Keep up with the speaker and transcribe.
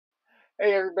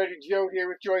Hey everybody, Joe here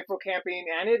with Joyful Camping,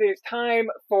 and it is time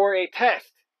for a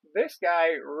test. This guy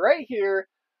right here,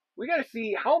 we got to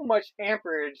see how much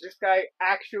amperage this guy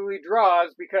actually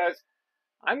draws because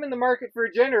I'm in the market for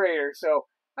a generator, so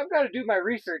I've got to do my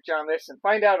research on this and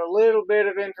find out a little bit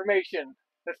of information.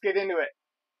 Let's get into it.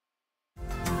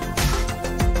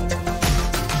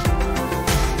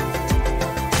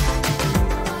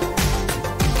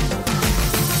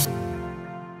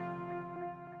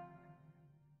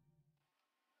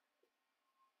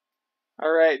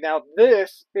 Alright, now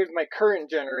this is my current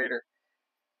generator.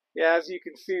 Yeah, as you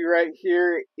can see right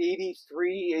here,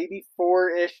 83,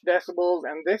 84-ish decibels,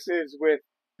 and this is with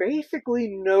basically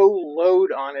no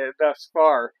load on it thus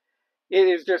far. It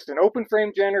is just an open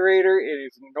frame generator. It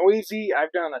is noisy.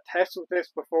 I've done a test with this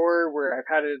before where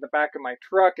I've had it in the back of my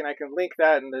truck, and I can link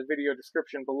that in the video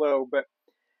description below. But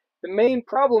the main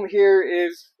problem here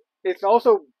is it's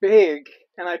also big,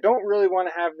 and I don't really want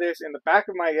to have this in the back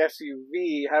of my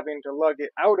SUV, having to lug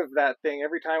it out of that thing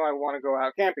every time I want to go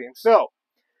out camping. So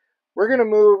we're going to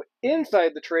move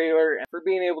inside the trailer for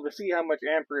being able to see how much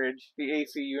amperage the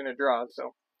AC unit draws.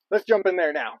 So let's jump in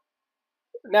there now.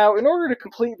 Now, in order to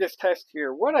complete this test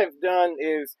here, what I've done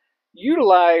is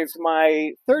utilize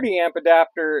my 30 amp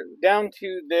adapter down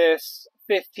to this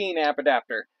 15 amp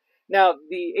adapter. Now,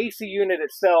 the AC unit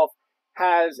itself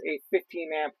has a 15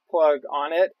 amp plug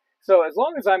on it, so as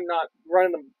long as I'm not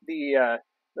running the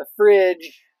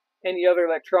fridge, any other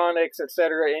electronics,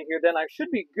 etc. in here, then I should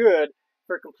be good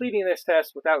for completing this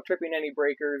test without tripping any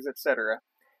breakers, etc.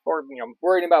 Or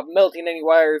worrying about melting any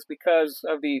wires because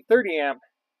of the 30 amp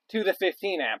to the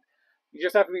 15 amp. You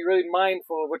just have to be really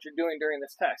mindful of what you're doing during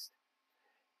this test.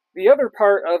 The other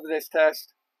part of this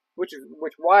test, which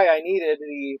why I needed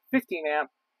the 15 amp,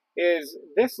 is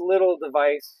this little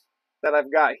device that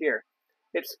I've got here.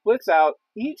 It splits out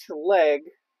each leg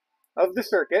of the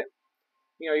circuit.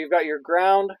 You've got your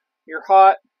ground, your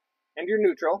hot, and your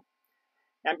neutral.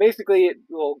 And basically it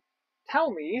will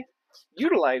tell me,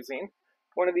 utilizing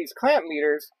one of these clamp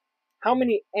meters, how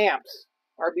many amps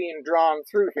are being drawn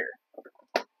through here.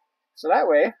 So that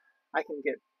way I can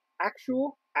get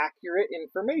actual, accurate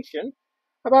information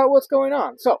about what's going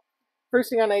on. So first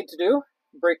thing I need to do,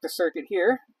 break the circuit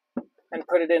here and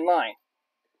put it in line.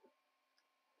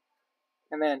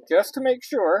 And then just to make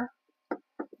sure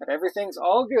that everything's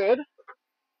all good,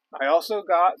 I also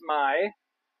got my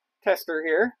tester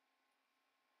here.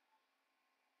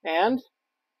 And,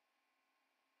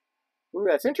 ooh,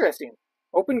 that's interesting.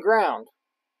 Open ground.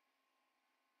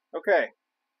 Okay.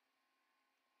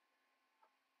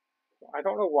 I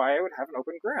don't know why I would have an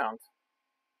open ground.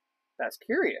 That's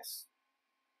curious.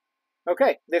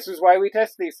 Okay, this is why we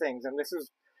test these things, and this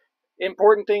is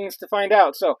important things to find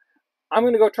out. So, I'm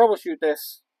going to go troubleshoot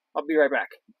this. I'll be right back.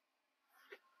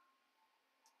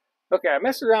 Okay, I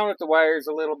messed around with the wires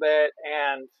a little bit,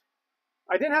 and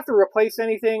I didn't have to replace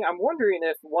anything. I'm wondering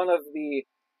if one of the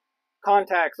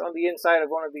contacts on the inside of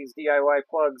one of these DIY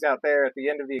plugs out there at the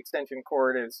end of the extension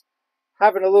cord is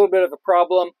having a little bit of a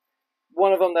problem.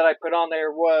 One of them that I put on there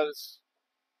was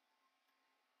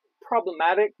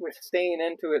problematic with staying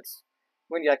into its,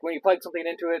 when you plug something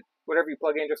into it, whatever you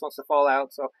plug in just wants to fall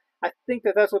out. So I think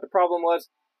that's what the problem was.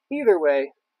 Either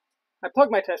way, I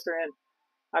plug my tester in.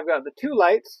 I've got the two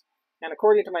lights, and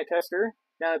according to my tester,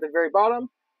 down at the very bottom,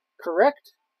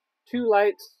 correct, 2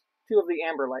 lights, 2 of the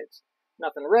amber lights.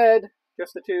 Nothing red,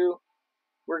 just the 2.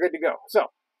 We're good to go. So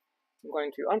I'm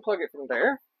going to unplug it from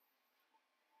there,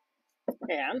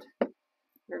 and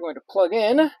we're going to plug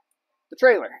in the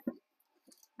trailer.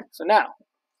 So now,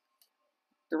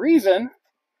 the reason,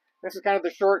 this is kind of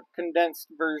the short, condensed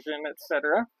version,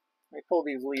 etc. Let me pull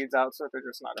these leads out so they're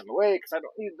just not in the way, because I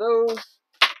don't need those.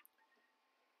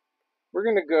 We're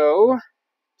going to go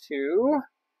to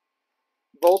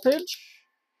voltage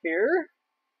here,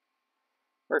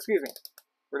 or excuse me,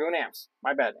 we're doing amps.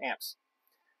 My bad, amps.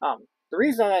 The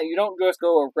reason that you don't just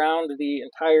go around the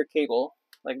entire cable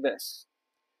like this,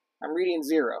 I'm reading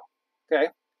 0,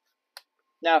 okay?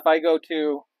 Now if I go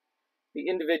to the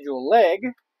individual leg,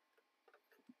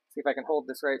 see if I can hold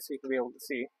this right so you can be able to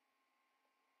see.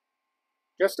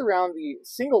 Just around the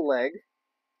single leg,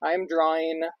 I am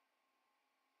drawing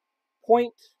 0.6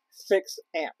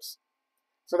 amps.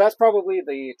 So that's probably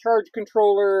the charge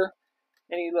controller,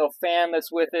 any little fan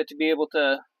that's with it to be able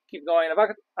to keep going.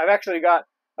 I've actually got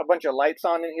a bunch of lights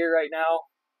on in here right now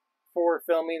for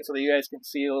filming so that you guys can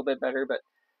see a little bit better. But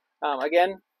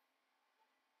again,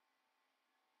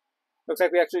 looks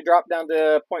like we actually dropped down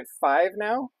to 0.5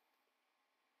 now.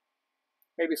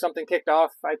 Maybe something kicked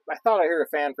off. I thought I heard a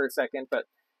fan for a second, but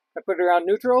if I put it around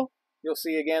neutral, you'll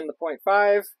see again the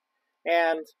 0.5.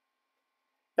 And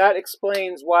That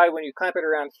explains why when you clamp it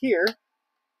around here,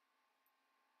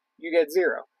 you get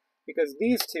 0, because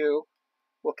these two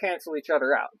will cancel each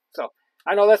other out. So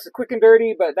I know that's quick and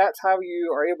dirty, but that's how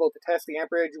you are able to test the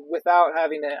amperage without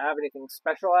having to have anything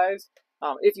specialized,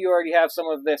 if you already have some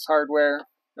of this hardware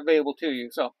available to you.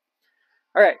 So,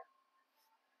 all right,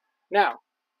 now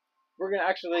we're going to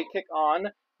actually kick on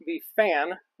the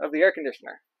fan of the air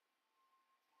conditioner.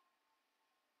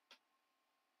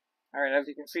 All right, as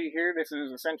you can see here, this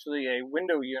is essentially a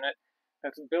window unit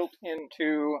that's built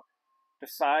into the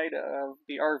side of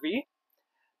the RV,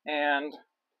 and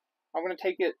I'm going to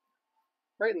take it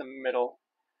right in the middle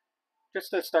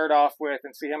just to start off with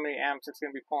and see how many amps it's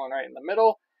going to be pulling right in the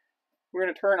middle. We're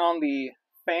going to turn on the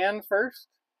fan first,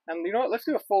 and you know what, let's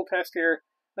do a full test here.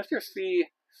 Let's just see,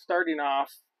 starting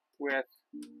off with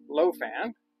low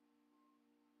fan.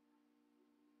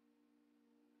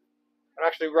 I'm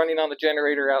actually running on the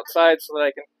generator outside so that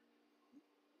I can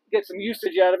get some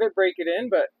usage out of it, break it in,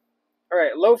 but all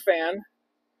right, low fan.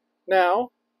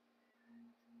 Now,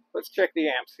 let's check the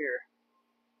amps here.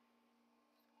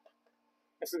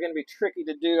 This is going to be tricky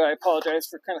to do. I apologize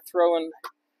for kind of throwing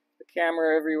the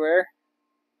camera everywhere.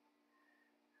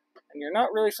 And you're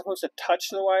not really supposed to touch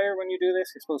the wire when you do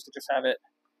this. You're supposed to just have it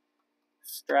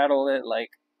straddle it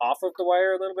like off of the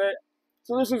wire a little bit.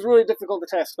 So this is really difficult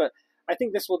to test, but I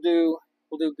think this will do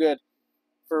good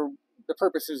for the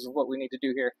purposes of what we need to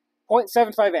do here.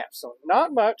 0.75 amps, so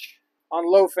not much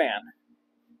on low fan.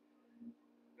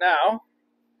 Now,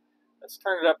 let's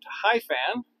turn it up to high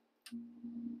fan.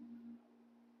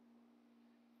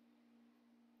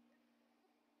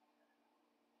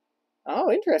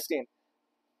 Oh, interesting.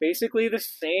 Basically the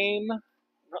same, I'm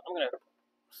going to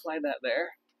slide that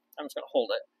there. I'm just going to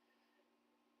hold it.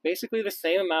 Basically the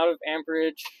same amount of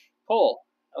amperage pull.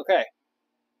 Okay.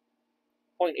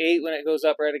 0.8 when it goes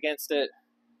up right against it.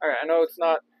 All right, I know it's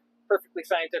not perfectly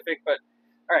scientific, but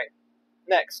all right.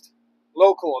 Next,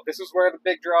 low cool. This is where the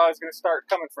big draw is going to start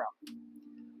coming from.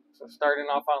 So starting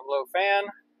off on low fan.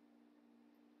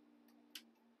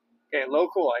 Okay, low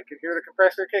cool. I can hear the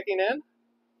compressor kicking in.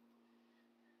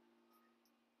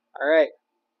 All right.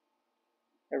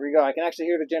 There we go. I can actually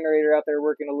hear the generator out there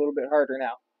working a little bit harder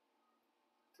now.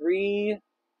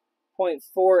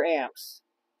 3.4 amps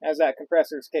as that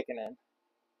compressor is kicking in.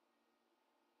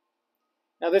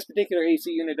 Now this particular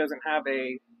AC unit doesn't have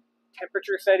a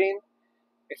temperature setting.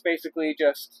 It's basically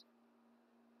just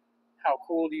how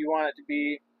cool do you want it to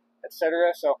be,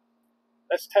 etc. So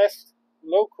let's test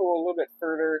low cool a little bit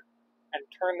further and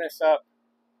turn this up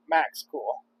max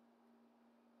cool.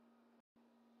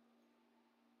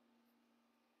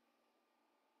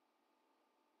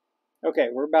 Okay,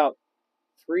 we're about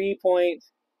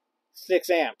 3.6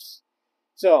 amps.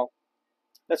 So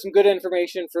that's some good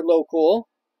information for low cool.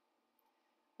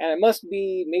 And it must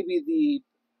be maybe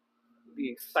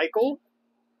the cycle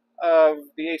of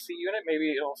the AC unit.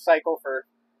 Maybe it'll cycle for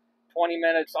 20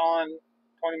 minutes on,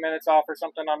 20 minutes off or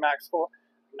something on max cool.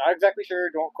 I'm not exactly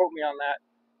sure, don't quote me on that.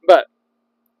 But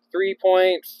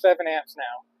 3.7 amps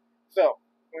now. So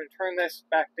I'm going to turn this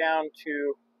back down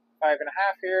to 5.5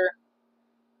 here.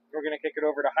 We're going to kick it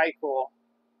over to high cool.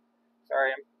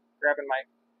 Sorry, I'm grabbing my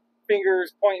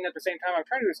fingers, pointing at the same time. I'm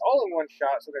trying to do this all in one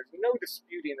shot, so there's no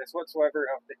disputing this whatsoever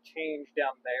of the change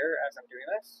down there as I'm doing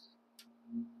this.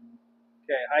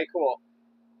 Okay, high cool.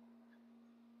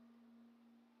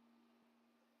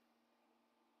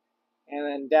 And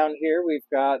then down here we've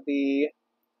got the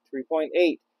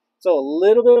 3.8. So a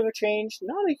little bit of a change,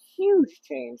 not a huge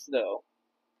change though.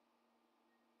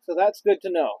 So that's good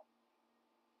to know.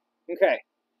 Okay,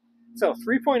 so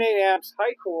 3.8 amps,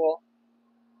 high cool.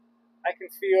 I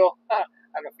can feel, I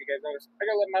don't know if you guys noticed, I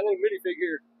got my little minifig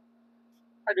here.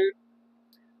 Hi dude.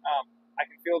 I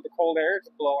can feel the cold air, it's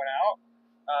blowing out.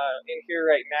 In here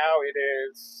right now it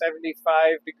is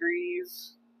 75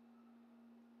 degrees.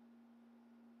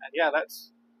 And yeah, that's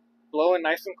blowing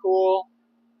nice and cool.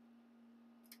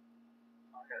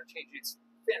 Oh, I gotta change these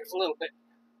fins a little bit.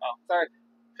 Oh, sorry,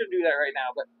 shouldn't do that right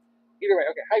now, but either way,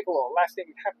 okay, high cool. Last thing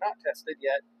we have not tested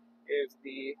yet is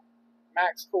the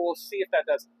max cool. See if that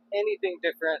does anything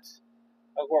different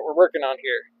of what we're working on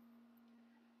here.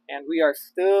 And we are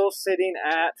still sitting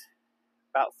at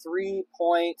about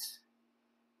 3.8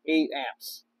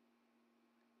 amps.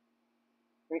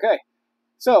 Okay,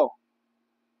 so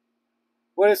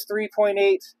what does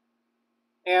 3.8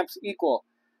 amps equal?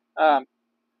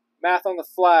 Math on the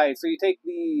fly. So you take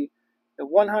the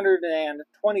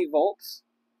 120 volts,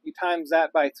 you times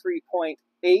that by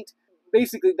 3.8.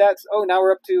 Basically, that's, oh, now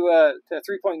we're up to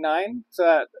 3.9. So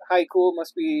that high cool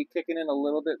must be kicking in a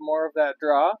little bit more of that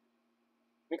draw.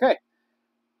 Okay.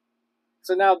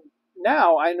 So now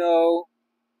now I know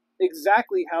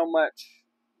exactly how much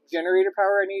generator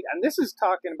power I need, and this is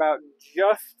talking about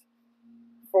just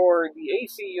for the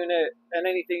AC unit and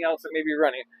anything else that may be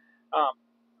running.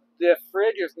 The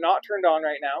fridge is not turned on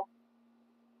right now,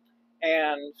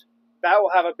 and that will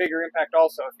have a bigger impact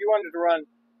also. If you wanted to run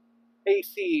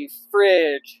AC,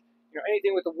 fridge,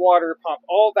 anything with the water pump,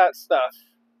 all that stuff,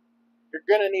 you're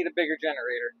gonna need a bigger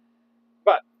generator.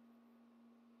 But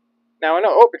now I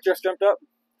know, it just jumped up.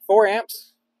 4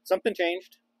 amps, something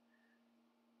changed.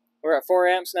 We're at 4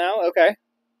 amps now, okay.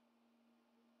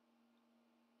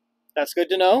 That's good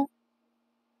to know.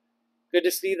 Good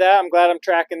to see that. I'm glad I'm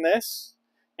tracking this.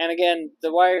 And again,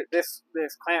 the wire, this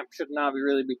clamp should not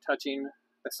really be touching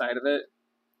the side of it.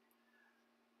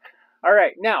 All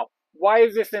right, now, why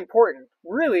is this important?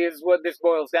 Really is what this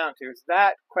boils down to, is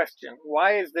that question.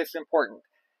 Why is this important?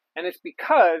 And it's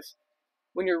because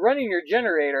when you're running your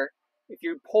generator, if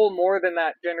you pull more than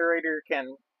that generator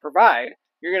can provide,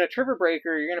 you're going to trip a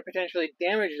breaker, you're going to potentially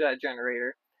damage that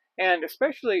generator. And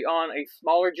especially on a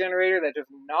smaller generator that does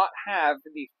not have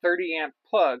the 30 amp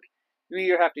plug, you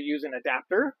either have to use an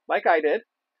adapter, like I did,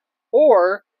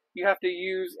 or you have to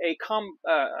use a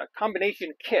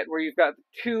combination kit where you've got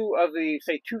two of the,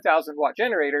 say, 2,000 watt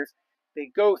generators. They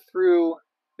go through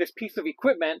this piece of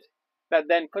equipment that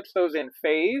then puts those in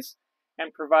phase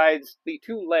and provides the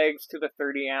two legs to the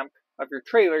 30 amp of your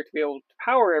trailer to be able to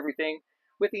power everything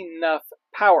with enough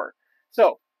power.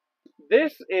 So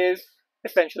this is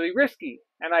essentially risky.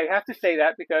 And I have to say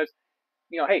that because,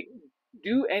 hey,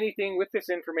 do anything with this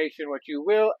information what you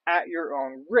will at your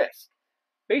own risk.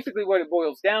 Basically what it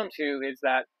boils down to is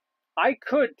that I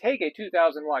could take a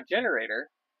 2,000 watt generator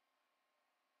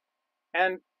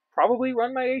and probably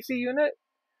run my AC unit.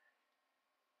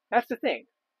 That's the thing,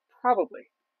 probably.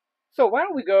 So why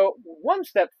don't we go one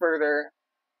step further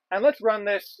and let's run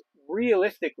this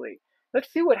realistically.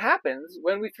 Let's see what happens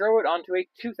when we throw it onto a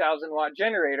 2,000 watt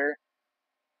generator.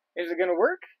 Is it going to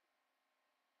work?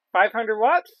 500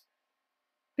 watts?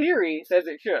 Theory says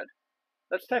it should.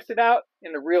 Let's test it out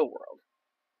in the real world.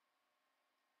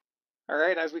 All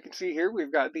right, as we can see here,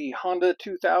 we've got the Honda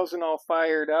 2000 all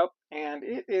fired up, and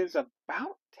it is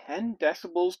about 10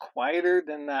 decibels quieter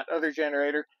than that other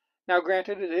generator. Now,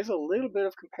 granted, it is a little bit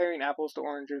of comparing apples to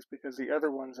oranges because the other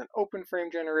one's an open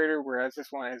frame generator, whereas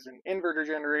this one is an inverter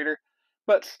generator.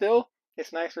 But still,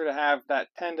 it's nicer to have that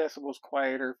 10 decibels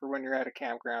quieter for when you're at a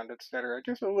campground, etc.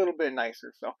 Just a little bit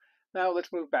nicer. So now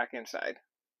let's move back inside.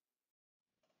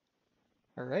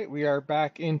 All right, we are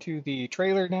back into the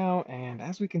trailer now, and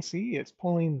as we can see, it's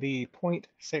pulling the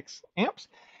 0.6 amps,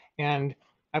 and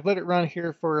I've let it run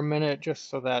here for a minute just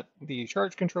so that the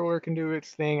charge controller can do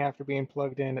its thing after being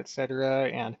plugged in, etc.,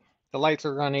 and the lights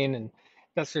are running, and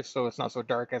that's just so it's not so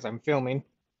dark as I'm filming.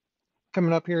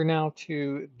 Coming up here now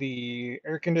to the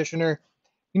air conditioner.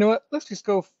 You know what? Let's just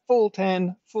go full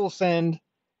 10, full send,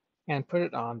 and put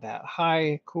it on that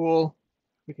high cool.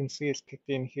 We can see it's kicked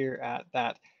in here at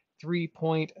that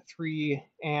 3.3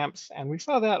 amps, and we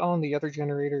saw that on the other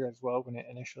generator as well when it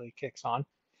initially kicks on.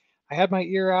 I had my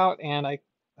ear out and I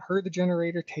heard the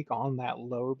generator take on that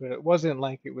load, but it wasn't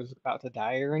like it was about to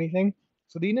die or anything.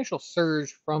 So the initial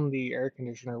surge from the air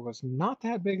conditioner was not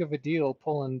that big of a deal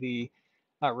pulling the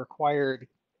required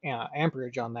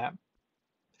amperage on that.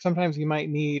 Sometimes you might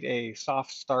need a soft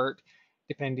start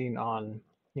depending on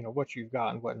what you've got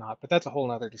and whatnot, but that's a whole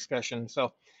nother discussion.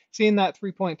 So seeing that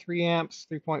 3.3 amps,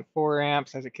 3.4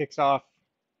 amps as it kicks off,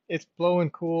 it's blowing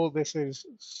cool. This is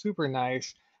super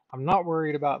nice. I'm not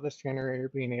worried about this generator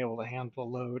being able to handle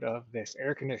the load of this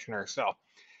air conditioner. So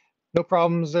no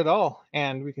problems at all.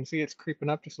 And we can see it's creeping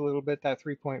up just a little bit, that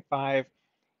 3.5.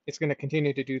 It's going to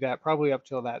continue to do that probably up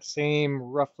till that same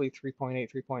roughly 3.8,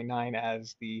 3.9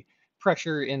 as the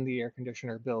pressure in the air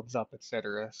conditioner builds up,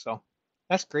 etc. So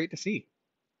that's great to see.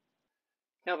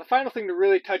 Now, the final thing to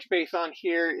really touch base on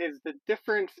here is the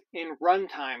difference in run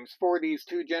times for these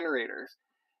two generators.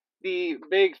 The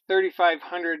big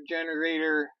 3500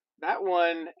 generator, that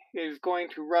one is going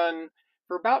to run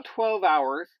for about 12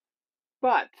 hours,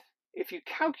 but if you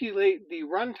calculate the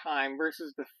runtime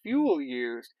versus the fuel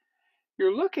used,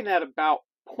 you're looking at about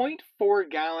 0.4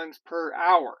 gallons per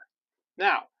hour.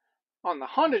 Now, on the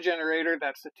Honda generator,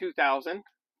 that's the 2000.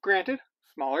 Granted,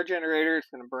 smaller generator, it's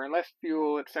going to burn less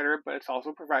fuel, etc., but it's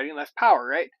also providing less power,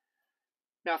 right?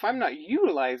 Now, if I'm not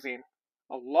utilizing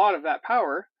a lot of that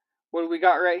power, what do we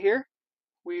got right here?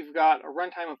 We've got a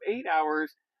runtime of 8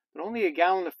 hours, but only a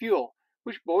gallon of fuel,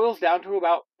 which boils down to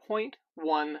about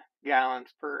 0.1 gallons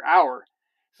per hour.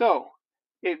 So,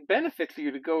 it benefits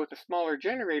you to go with a smaller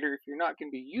generator if you're not going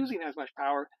to be using as much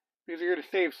power because you're going to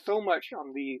save so much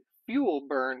on the fuel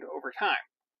burned over time.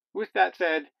 with that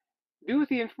said, do with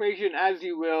the information as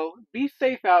you will. Be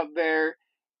safe out there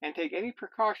and take any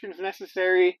precautions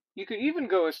necessary. You could even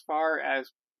go as far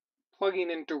as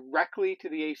plugging in directly to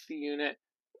the AC unit,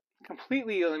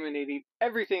 completely eliminating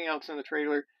everything else in the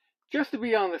trailer, just to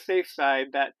be on the safe side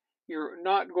that you're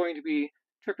not going to be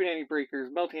tripping any breakers,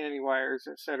 melting any wires,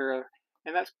 etc.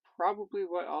 And that's probably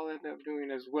what I'll end up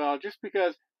doing as well, just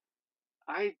because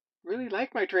I really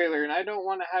like my trailer and I don't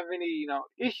want to have any,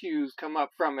 issues come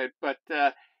up from it. But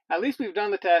at least we've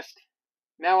done the test.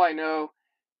 Now I know.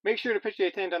 Make sure to pitch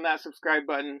a tent on that subscribe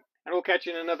button, and we'll catch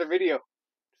you in another video.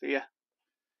 See ya.